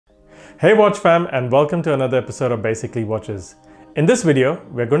Hey watch fam, and welcome to another episode of Basically Watches. In this video,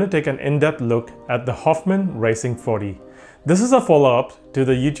 we're going to take an in-depth look at the Hoffman Racing 40. This is a follow-up to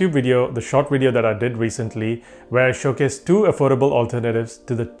the YouTube video, the short video that I did recently, where I showcased two affordable alternatives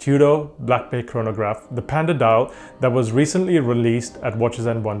to the Tudor Black Bay Chronograph, the Panda dial that was recently released at Watches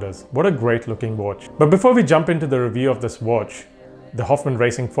and Wonders. What a great looking watch. But before we jump into the review of this watch, the Hoffman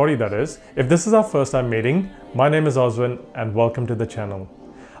Racing 40 that is, if this is our first time meeting, my name is Oswin and welcome to the channel.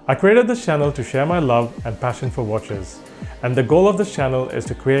 I created this channel to share my love and passion for watches, and the goal of this channel is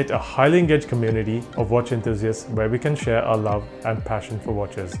to create a highly engaged community of watch enthusiasts where we can share our love and passion for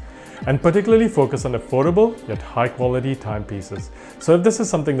watches, and particularly focus on affordable yet high quality timepieces. So if this is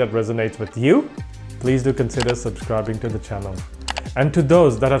something that resonates with you, please do consider subscribing to the channel. And to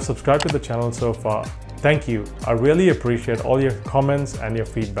those that have subscribed to the channel so far, thank you. I really appreciate all your comments and your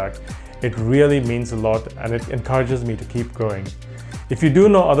feedback. It really means a lot and it encourages me to keep going. If you do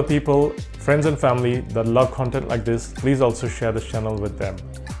know other people, friends and family that love content like this, please also share this channel with them.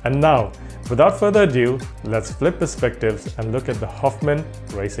 And now, without further ado, let's flip perspectives and look at the Hoffman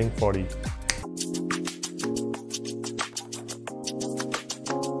Racing 40.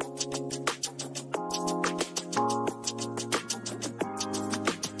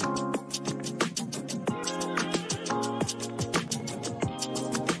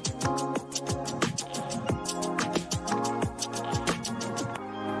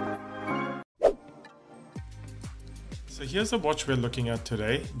 So here's the watch we're looking at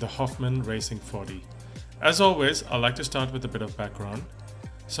today, the Hoffman Racing 40. As always, I like to start with a bit of background.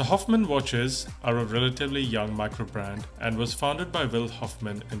 So Hoffman watches are a relatively young micro brand and was founded by Will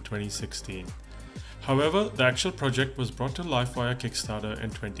Hoffman in 2016. However, the actual project was brought to life via Kickstarter in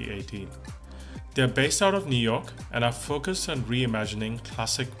 2018. They're based out of New York and are focused on reimagining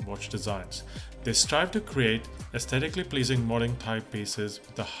classic watch designs. They strive to create aesthetically pleasing modern timepieces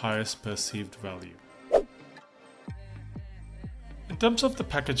with the highest perceived value. In terms of the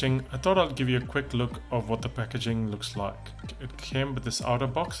packaging, I thought I'll give you a quick look of what the packaging looks like. It came with this outer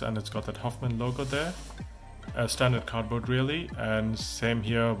box and it's got that Hoffman logo there. Standard cardboard really, and same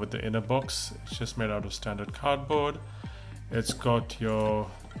here with the inner box. It's just made out of standard cardboard. It's got your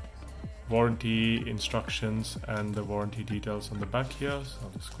warranty instructions and the warranty details on the back here. So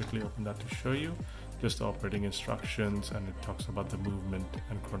I'll just quickly open that to show you. Just the operating instructions, and it talks about the movement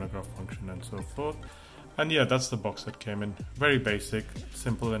and chronograph function and so forth. And yeah, that's the box that came in. Very basic,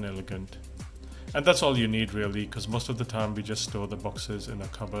 simple and elegant. And that's all you need really, because most of the time we just store the boxes in a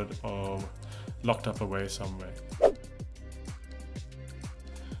cupboard or locked up away somewhere.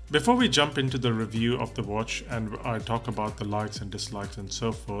 Before we jump into the review of the watch and I talk about the likes and dislikes and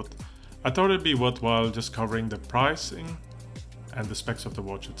so forth, I thought it'd be worthwhile just covering the pricing and the specs of the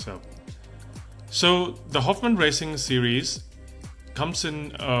watch itself. So the Hoffman Racing series comes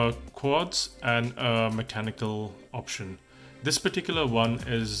in quads and a mechanical option. This particular one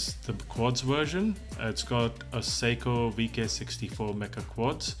is the quads version. It's got a Seiko VK64 Mecha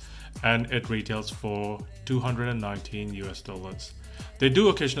quads and it retails for $219 US. They do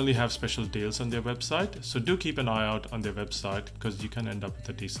occasionally have special deals on their website, so do keep an eye out on their website because you can end up with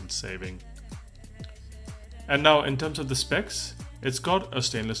a decent saving. And now in terms of the specs, it's got a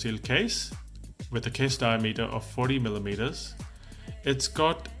stainless steel case with a case diameter of 40 millimeters. It's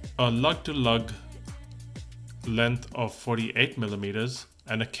got a lug-to-lug length of 48 millimeters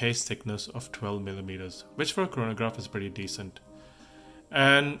and a case thickness of 12 millimeters, which for a chronograph is pretty decent.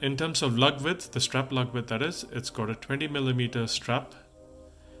 And in terms of lug width, the strap lug width that is, it's got a 20 millimeter strap,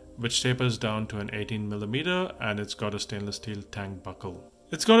 which tapers down to an 18 millimeter, and it's got a stainless steel tank buckle.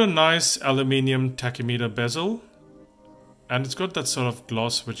 It's got a nice aluminium tachymeter bezel, and it's got that sort of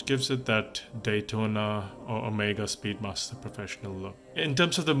gloss which gives it that Daytona or Omega Speedmaster professional look. In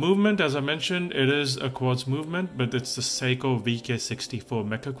terms of the movement, as I mentioned, it is a quartz movement, but it's the Seiko VK64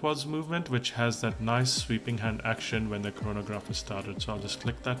 Mecha Quartz movement, which has that nice sweeping hand action when the chronograph is started. So I'll just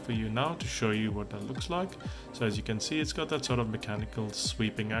click that for you now to show you what that looks like. So as you can see, it's got that sort of mechanical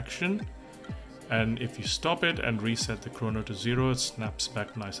sweeping action. And if you stop it and reset the chrono to 0, it snaps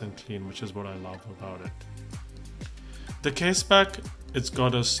back nice and clean, which is what I love about it. The case back, it's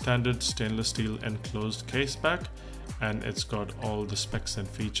got a standard stainless steel enclosed case back, and it's got all the specs and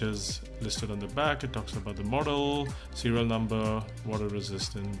features listed on the back. It talks about the model, serial number, water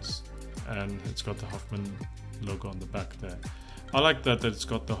resistance, and it's got the Hoffman logo on the back there. I like that it's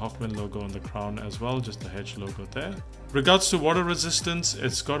got the Hoffman logo on the crown as well, just the H logo there. Regards to water resistance,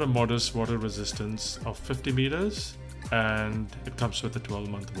 it's got a modest water resistance of 50 meters, and it comes with a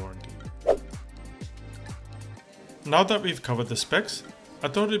 12-month warranty. Now that we've covered the specs, I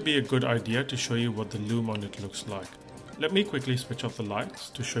thought it'd be a good idea to show you what the lume on it looks like. Let me quickly switch off the lights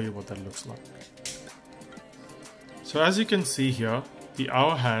to show you what that looks like. So as you can see here, the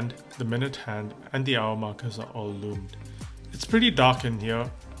hour hand, the minute hand, and the hour markers are all loomed. It's pretty dark in here,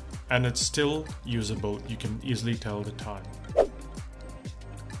 and it's still usable. You can easily tell the time.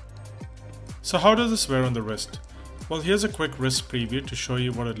 So how does this wear on the wrist? Well, here's a quick wrist preview to show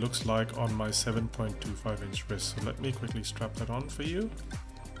you what it looks like on my 7.25 inch wrist. So let me quickly strap that on for you.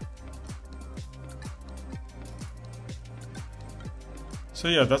 So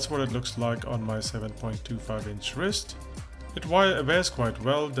yeah, that's what it looks like on my 7.25 inch wrist. It wears quite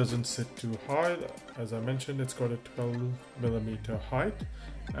well, doesn't sit too high. As I mentioned, it's got a 12mm height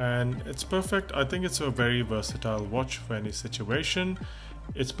and it's perfect. I think it's a very versatile watch for any situation.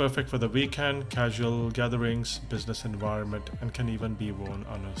 It's perfect for the weekend, casual gatherings, business environment, and can even be worn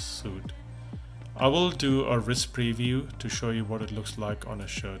on a suit. I will do a wrist preview to show you what it looks like on a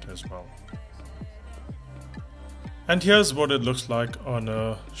shirt as well. And here's what it looks like on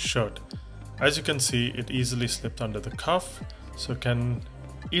a shirt. As you can see, it easily slipped under the cuff, so it can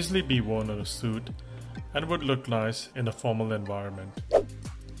easily be worn on a suit and would look nice in a formal environment.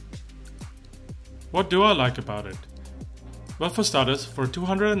 What do I like about it? Well, for starters, for a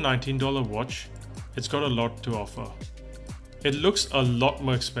 $219 watch, it's got a lot to offer. It looks a lot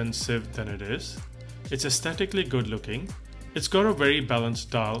more expensive than it is. It's aesthetically good looking. It's got a very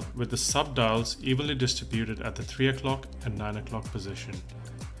balanced dial with the subdials evenly distributed at the 3 o'clock and 9 o'clock position.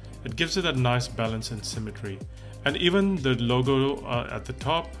 It gives it a nice balance and symmetry. And even the logo at the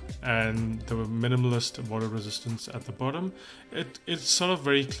top and the minimalist water resistance at the bottom, it's sort of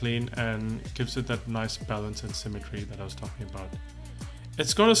very clean and gives it that nice balance and symmetry that I was talking about.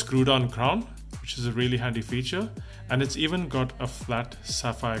 It's got a screwed on crown, which is a really handy feature, and it's even got a flat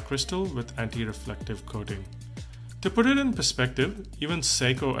sapphire crystal with anti-reflective coating. To put it in perspective, even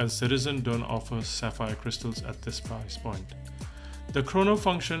Seiko and Citizen don't offer sapphire crystals at this price point. The chrono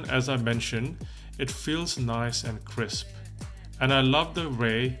function, as I mentioned, it feels nice and crisp. And I love the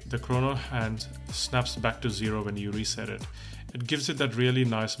way the chrono hand snaps back to 0 when you reset it. It gives it that really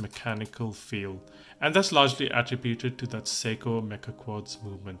nice mechanical feel. And that's largely attributed to that Seiko Mecha Quartz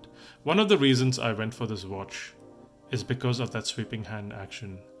movement. One of the reasons I went for this watch is because of that sweeping hand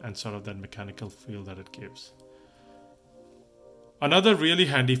action and sort of that mechanical feel that it gives. Another really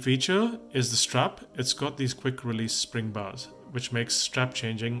handy feature is the strap. It's got these quick release spring bars, which makes strap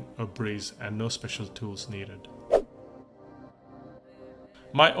changing a breeze and no special tools needed.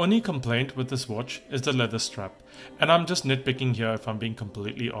 My only complaint with this watch is the leather strap, and I'm just nitpicking here if I'm being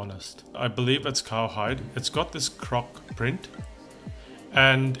completely honest. I believe it's cowhide. It's got this croc print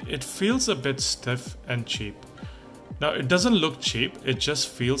and it feels a bit stiff and cheap. Now it doesn't look cheap, it just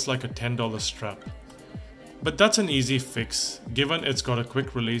feels like a $10 strap. But that's an easy fix given it's got a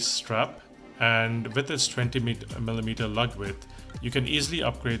quick release strap, and with its 20mm lug width, you can easily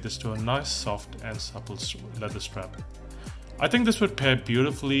upgrade this to a nice soft and supple leather strap. I think this would pair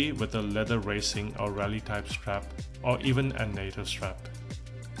beautifully with a leather racing or rally type strap, or even a nato strap.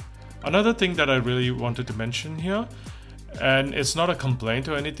 Another thing that I really wanted to mention here, and it's not a complaint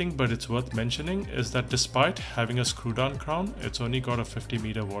or anything, but it's worth mentioning, is that despite having a screwed on crown, it's only got a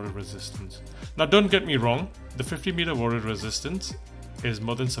 50-meter water resistance. Now don't get me wrong, the 50-meter water resistance is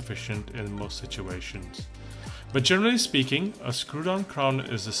more than sufficient in most situations. But generally speaking, a screwed on crown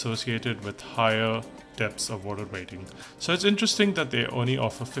is associated with higher depths of water rating. So it's interesting that they only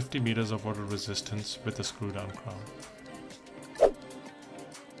offer 50 meters of water resistance with a screwed on crown.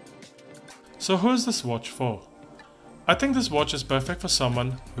 So who is this watch for? I think this watch is perfect for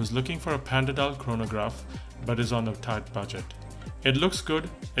someone who's looking for a panda dial chronograph but is on a tight budget. It looks good,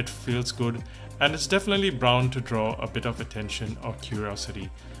 it feels good, and it's definitely bound to draw a bit of attention or curiosity,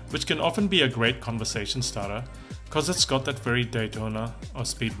 which can often be a great conversation starter because it's got that very Daytona or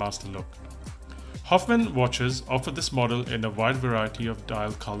Speedmaster look. Hoffman watches offer this model in a wide variety of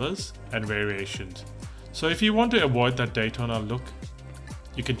dial colors and variations. So if you want to avoid that Daytona look,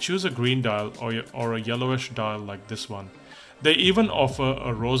 you can choose a green dial or a yellowish dial like this one. They even offer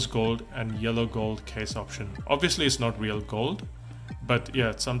a rose gold and yellow gold case option. Obviously it's not real gold, but yeah,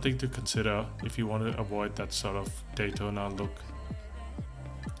 it's something to consider if you want to avoid that sort of Daytona look.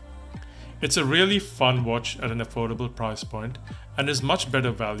 It's a really fun watch at an affordable price point and is much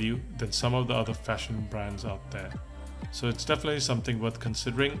better value than some of the other fashion brands out there. So it's definitely something worth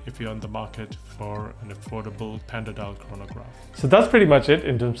considering if you're on the market for an affordable panda dial chronograph. So that's pretty much it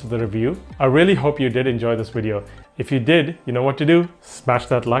in terms of the review. I really hope you did enjoy this video. If you did, you know what to do. Smash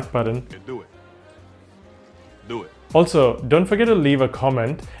that like button. Do it. Do it. Also, don't forget to leave a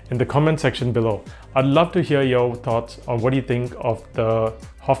comment in the comment section below. I'd love to hear your thoughts on what you think of the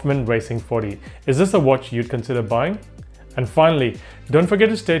Hoffman Racing 40. Is this a watch you'd consider buying? And finally, don't forget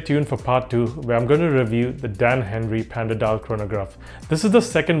to stay tuned for part 2, where I'm going to review the Dan Henry Panda dial chronograph. This is the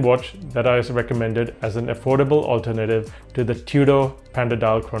second watch that I recommended as an affordable alternative to the Tudor Panda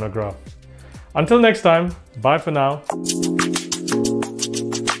dial chronograph. Until next time, bye for now.